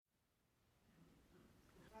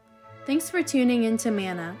Thanks for tuning in to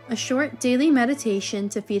Manna, a short daily meditation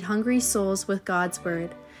to feed hungry souls with God's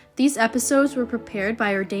Word. These episodes were prepared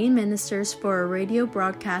by ordained ministers for a radio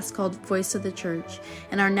broadcast called Voice of the Church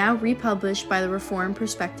and are now republished by the Reformed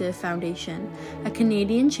Perspective Foundation, a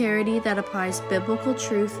Canadian charity that applies biblical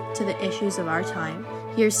truth to the issues of our time.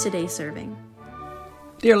 Here's today's serving.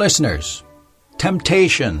 Dear listeners,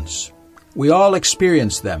 temptations. We all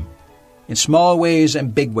experience them in small ways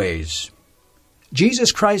and big ways.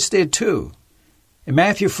 Jesus Christ did too. In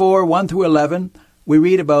Matthew 4, 1 through 11, we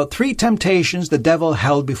read about 3 temptations the devil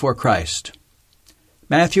held before Christ.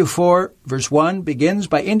 Matthew 4, verse 1 begins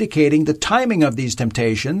by indicating the timing of these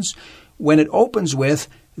temptations when it opens with,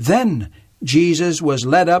 "Then Jesus was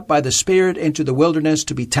led up by the Spirit into the wilderness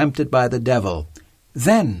to be tempted by the devil."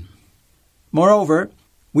 Then. Moreover,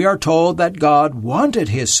 we are told that God wanted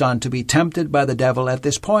His Son to be tempted by the devil at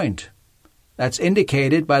this point. That's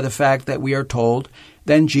indicated by the fact that we are told,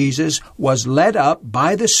 then Jesus was led up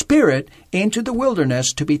by the Spirit into the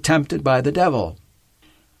wilderness to be tempted by the devil.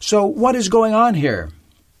 So what is going on here?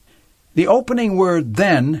 The opening word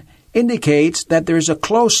then indicates that there is a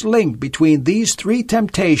close link between these 3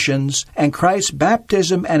 temptations and Christ's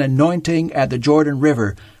baptism and anointing at the Jordan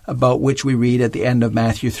River, about which we read at the end of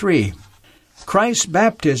Matthew 3. Christ's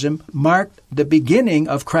baptism marked the beginning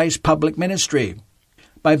of Christ's public ministry.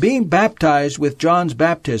 By being baptized with John's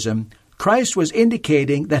baptism, Christ was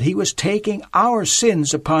indicating that He was taking our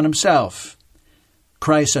sins upon Himself.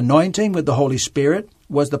 Christ's anointing with the Holy Spirit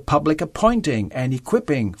was the public appointing and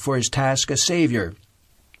equipping for His task as Savior.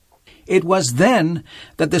 It was then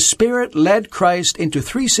that the Spirit led Christ into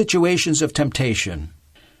 3 situations of temptation.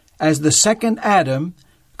 As the second Adam,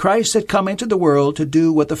 Christ had come into the world to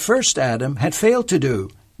do what the first Adam had failed to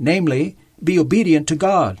do, namely, be obedient to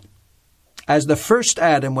God. As the first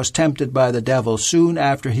Adam was tempted by the devil soon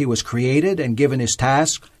after he was created and given his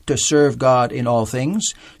task to serve God in all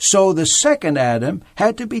things, so the second Adam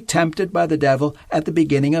had to be tempted by the devil at the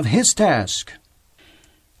beginning of his task.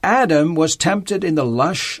 Adam was tempted in the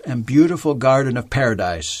lush and beautiful garden of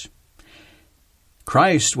paradise.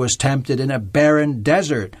 Christ was tempted in a barren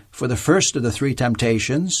desert for the first of the 3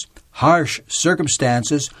 temptations, harsh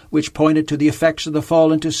circumstances which pointed to the effects of the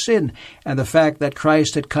fall into sin and the fact that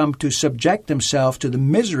Christ had come to subject Himself to the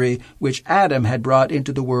misery which Adam had brought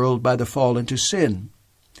into the world by the fall into sin.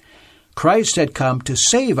 Christ had come to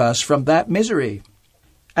save us from that misery.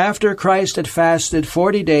 After Christ had fasted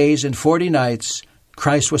 40 days and 40 nights,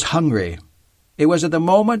 Christ was hungry. It was at the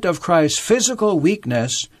moment of Christ's physical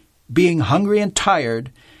weakness, being hungry and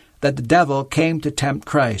tired, that the devil came to tempt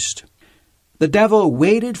Christ. The devil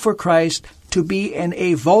waited for Christ to be in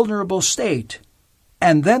a vulnerable state,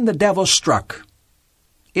 and then the devil struck.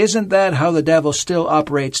 Isn't that how the devil still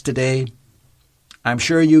operates today? I'm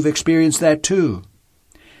sure you've experienced that too.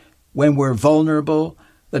 When we're vulnerable,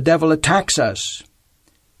 the devil attacks us.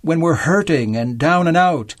 When we're hurting and down and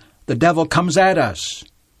out, the devil comes at us.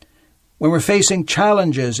 When we're facing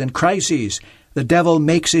challenges and crises, the devil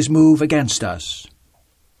makes his move against us.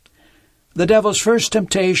 The devil's first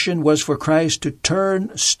temptation was for Christ to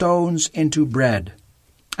turn stones into bread.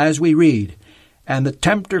 As we read, "And the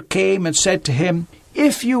tempter came and said to him,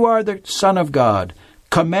 'If you are the Son of God,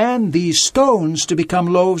 command these stones to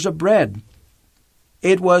become loaves of bread.'"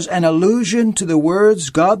 It was an allusion to the words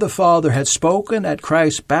God the Father had spoken at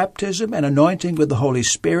Christ's baptism and anointing with the Holy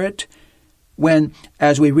Spirit, when,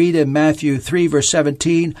 as we read in Matthew 3, verse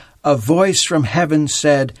 17, a voice from heaven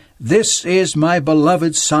said, "This is my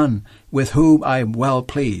beloved Son, with whom I am well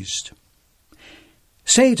pleased."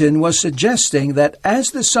 Satan was suggesting that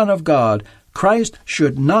as the Son of God, Christ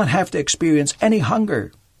should not have to experience any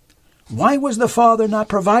hunger. Why was the Father not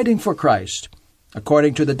providing for Christ?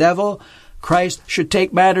 According to the devil, Christ should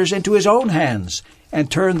take matters into His own hands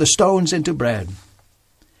and turn the stones into bread.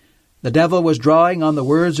 The devil was drawing on the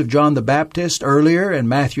words of John the Baptist earlier in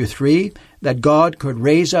Matthew 3 that God could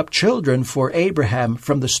raise up children for Abraham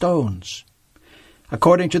from the stones.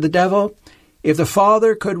 According to the devil, if the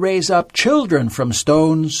Father could raise up children from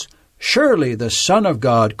stones, surely the Son of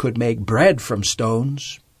God could make bread from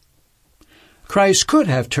stones. Christ could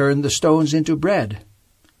have turned the stones into bread,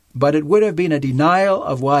 but it would have been a denial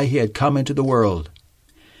of why He had come into the world.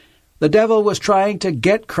 The devil was trying to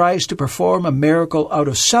get Christ to perform a miracle out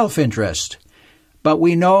of self-interest, but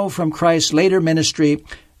we know from Christ's later ministry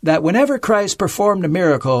that whenever Christ performed a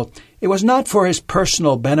miracle, it was not for His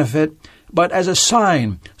personal benefit, but as a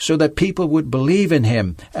sign so that people would believe in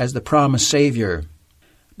Him as the promised Savior.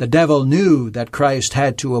 The devil knew that Christ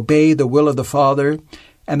had to obey the will of the Father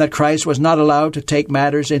and that Christ was not allowed to take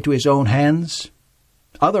matters into His own hands.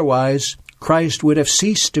 Otherwise, Christ would have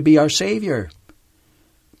ceased to be our Savior.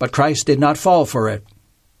 but Christ did not fall for it.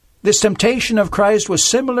 This temptation of Christ was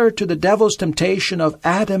similar to the devil's temptation of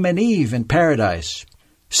Adam and Eve in paradise.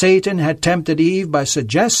 Satan had tempted Eve by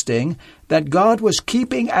suggesting that God was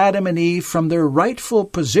keeping Adam and Eve from their rightful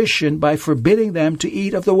position by forbidding them to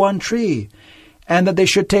eat of the one tree, and that they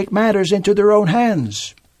should take matters into their own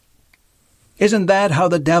hands. Isn't that how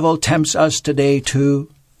the devil tempts us today too?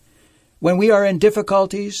 When we are in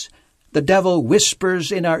difficulties, the devil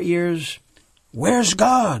whispers in our ears, "Where's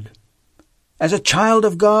God? As a child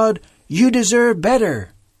of God, you deserve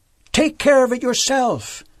better. Take care of it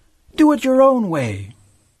yourself. Do it your own way."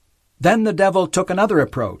 Then the devil took another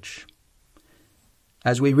approach.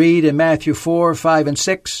 As we read in Matthew 4, 5, and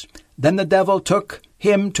 6, then the devil took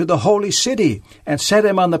him to the holy city and set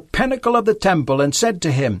him on the pinnacle of the temple and said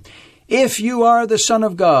to him, "If you are the Son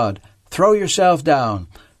of God, throw yourself down,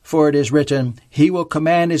 for it is written, He will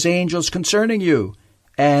command His angels concerning you,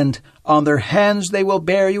 and on their hands they will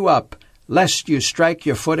bear you up, lest you strike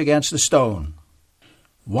your foot against a stone."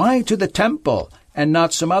 Why to the temple and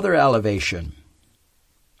not some other elevation?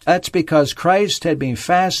 That's because Christ had been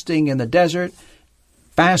fasting in the desert.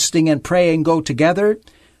 Fasting and praying go together.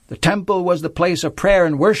 The temple was the place of prayer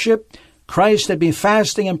and worship. Christ had been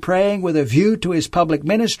fasting and praying with a view to His public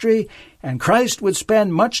ministry, and Christ would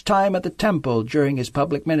spend much time at the temple during His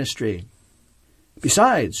public ministry.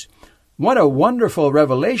 Besides, what a wonderful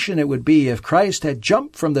revelation it would be if Christ had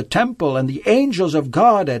jumped from the temple and the angels of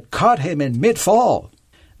God had caught Him in mid-fall.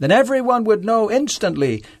 Then everyone would know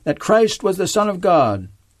instantly that Christ was the Son of God.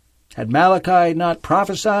 Had Malachi not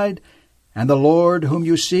prophesied, "And the Lord whom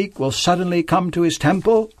you seek will suddenly come to His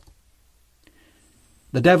temple"?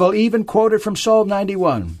 The devil even quoted from Psalm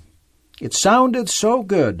 91. It sounded so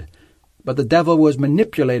good, but the devil was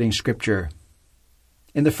manipulating Scripture.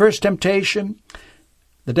 In the first temptation,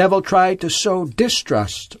 the devil tried to sow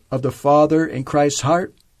distrust of the Father in Christ's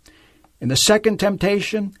heart. In the second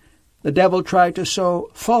temptation, the devil tried to sow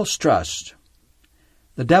false trust.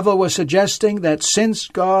 The devil was suggesting that since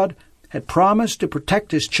God had promised to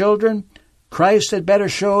protect His children, Christ had better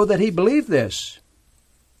show that He believed this.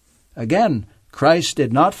 Again, Christ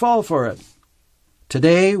did not fall for it.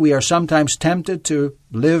 Today, we are sometimes tempted to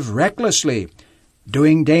live recklessly,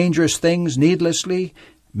 doing dangerous things needlessly,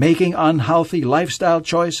 making unhealthy lifestyle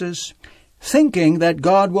choices, thinking that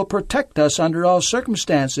God will protect us under all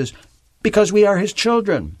circumstances because we are His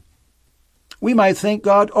children. We might think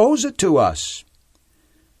God owes it to us,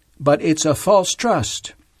 but it's a false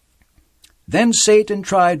trust. Then Satan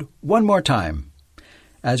tried one more time.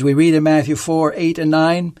 As we read in Matthew 4, 8 and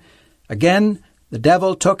 9, again the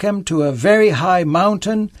devil took him to a very high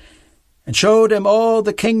mountain and showed him all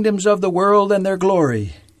the kingdoms of the world and their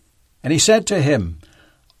glory. And he said to him,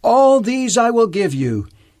 "All these I will give you,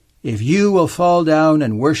 if you will fall down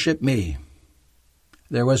and worship me."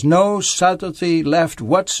 There was no subtlety left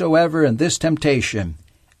whatsoever in this temptation,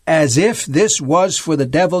 as if this was for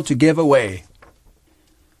the devil to give away.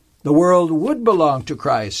 The world would belong to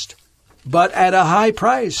Christ, but at a high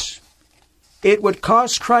price. It would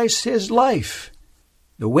cost Christ His life.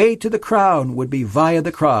 The way to the crown would be via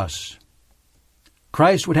the cross.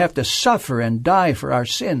 Christ would have to suffer and die for our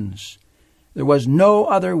sins. There was no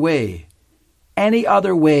other way. Any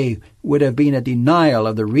other way would have been a denial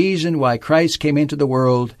of the reason why Christ came into the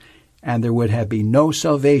world, and there would have been no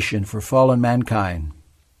salvation for fallen mankind.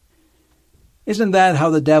 Isn't that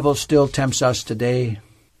how the devil still tempts us today?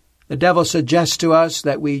 The devil suggests to us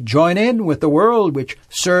that we join in with the world which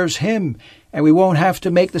serves him, and we won't have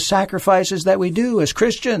to make the sacrifices that we do as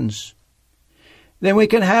Christians. Then we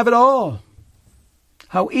can have it all.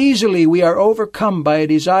 How easily we are overcome by a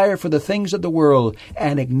desire for the things of the world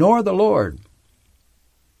and ignore the Lord.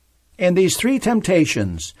 In these three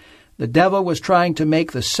temptations, the devil was trying to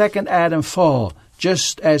make the second Adam fall,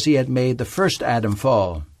 just as he had made the first Adam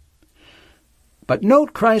fall. But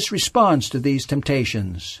note Christ's response to these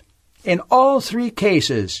temptations. In all three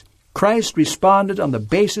cases, Christ responded on the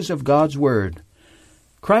basis of God's Word.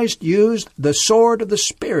 Christ used the sword of the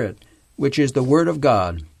Spirit, which is the Word of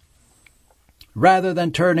God. Rather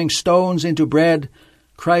than turning stones into bread,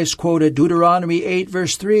 Christ quoted Deuteronomy 8,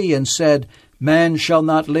 verse 3, and said, "Man shall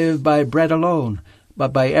not live by bread alone,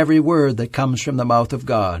 but by every word that comes from the mouth of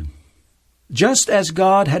God." Just as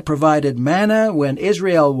God had provided manna when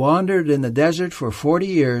Israel wandered in the desert for 40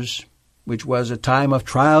 years, which was a time of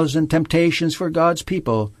trials and temptations for God's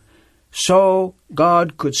people, so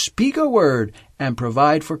God could speak a word and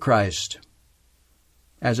provide for Christ.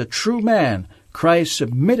 As a true man, Christ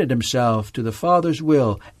submitted himself to the Father's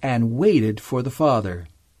will and waited for the Father.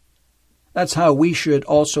 That's how we should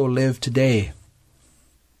also live today.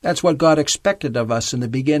 That's what God expected of us in the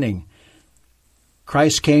beginning.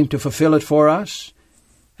 Christ came to fulfill it for us,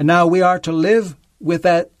 and now we are to live with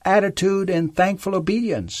that attitude in thankful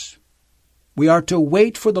obedience. We are to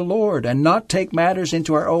wait for the Lord and not take matters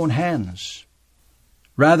into our own hands.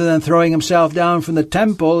 Rather than throwing himself down from the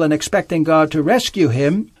temple and expecting God to rescue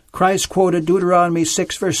him, Christ quoted Deuteronomy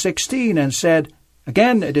 6 verse 16 and said,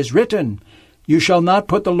 "Again it is written, you shall not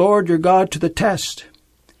put the Lord your God to the test."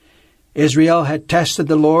 Israel had tested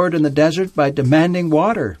the Lord in the desert by demanding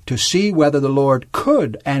water to see whether the Lord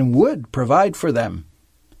could and would provide for them.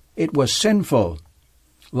 It was sinful.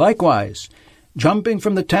 Likewise, jumping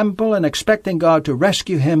from the temple and expecting God to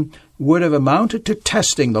rescue him would have amounted to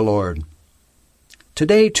testing the Lord.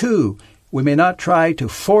 Today, too, we may not try to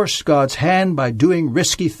force God's hand by doing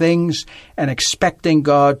risky things and expecting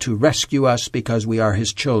God to rescue us because we are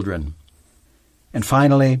his children. And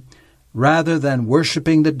finally, rather than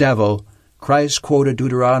worshiping the devil, Christ quoted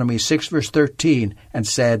Deuteronomy 6 verse 13 and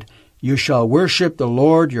said, "You shall worship the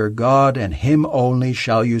Lord your God, and him only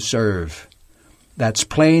shall you serve." That's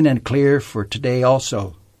plain and clear for today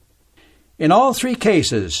also. In all three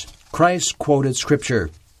cases, Christ quoted Scripture.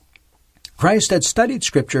 Christ had studied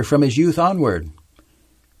Scripture from his youth onward.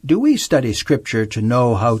 Do we study Scripture to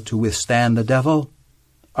know how to withstand the devil?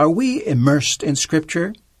 Are we immersed in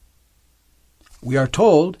Scripture? We are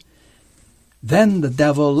told, "Then the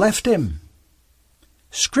devil left him."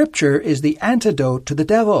 Scripture is the antidote to the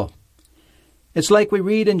devil. It's like we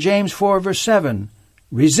read in James 4 verse 7,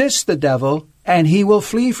 "Resist the devil, and he will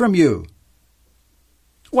flee from you."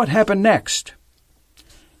 What happened next?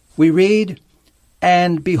 We read,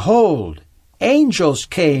 "And behold, angels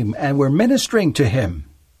came and were ministering to him."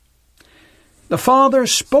 The Father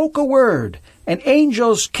spoke a word, and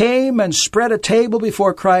angels came and spread a table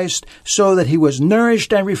before Christ so that he was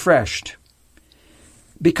nourished and refreshed.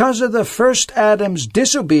 Because of the first Adam's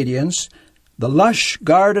disobedience, the lush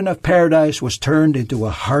garden of paradise was turned into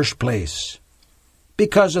a harsh place.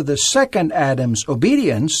 Because of the second Adam's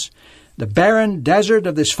obedience, the barren desert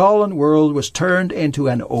of this fallen world was turned into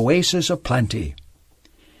an oasis of plenty.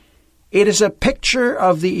 It is a picture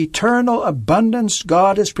of the eternal abundance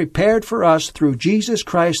God has prepared for us through Jesus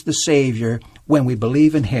Christ the Savior when we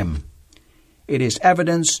believe in him. It is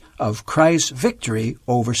evidence of Christ's victory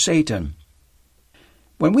over Satan.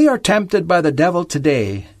 When we are tempted by the devil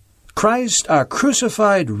today, Christ, our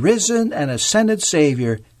crucified, risen, and ascended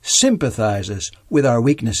Savior, sympathizes with our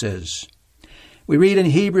weaknesses. We read in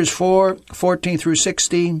Hebrews 4:14 through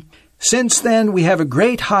 16, "Since then we have a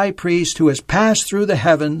great high priest who has passed through the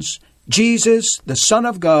heavens, Jesus, the Son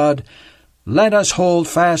of God, let us hold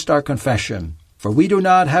fast our confession. For we do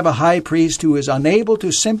not have a high priest who is unable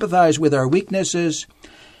to sympathize with our weaknesses,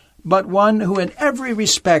 but one who in every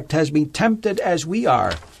respect has been tempted as we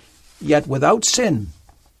are, yet without sin.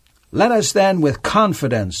 Let us then with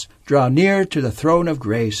confidence draw near to the throne of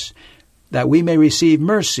grace, that we may receive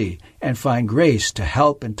mercy and find grace to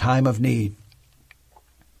help in time of need."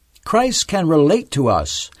 Christ can relate to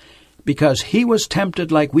us because he was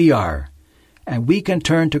tempted like we are, and we can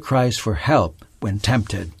turn to Christ for help when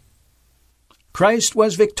tempted. Christ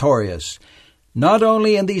was victorious, not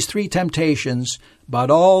only in these three temptations, but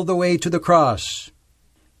all the way to the cross.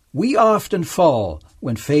 We often fall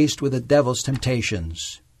when faced with the devil's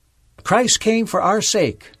temptations. Christ came for our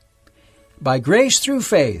sake. By grace through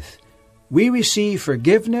faith, we receive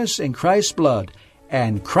forgiveness in Christ's blood,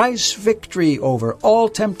 and Christ's victory over all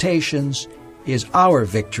temptations is our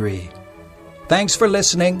victory. Thanks for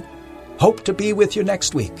listening. Hope to be with you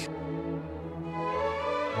next week.